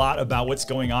learned a lot about what's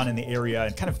going on in the area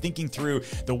and kind of thinking through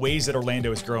the ways that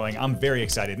Orlando is growing. I'm very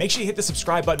excited. Make sure you hit the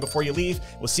subscribe button before you leave.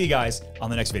 We'll see you guys on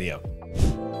the next video.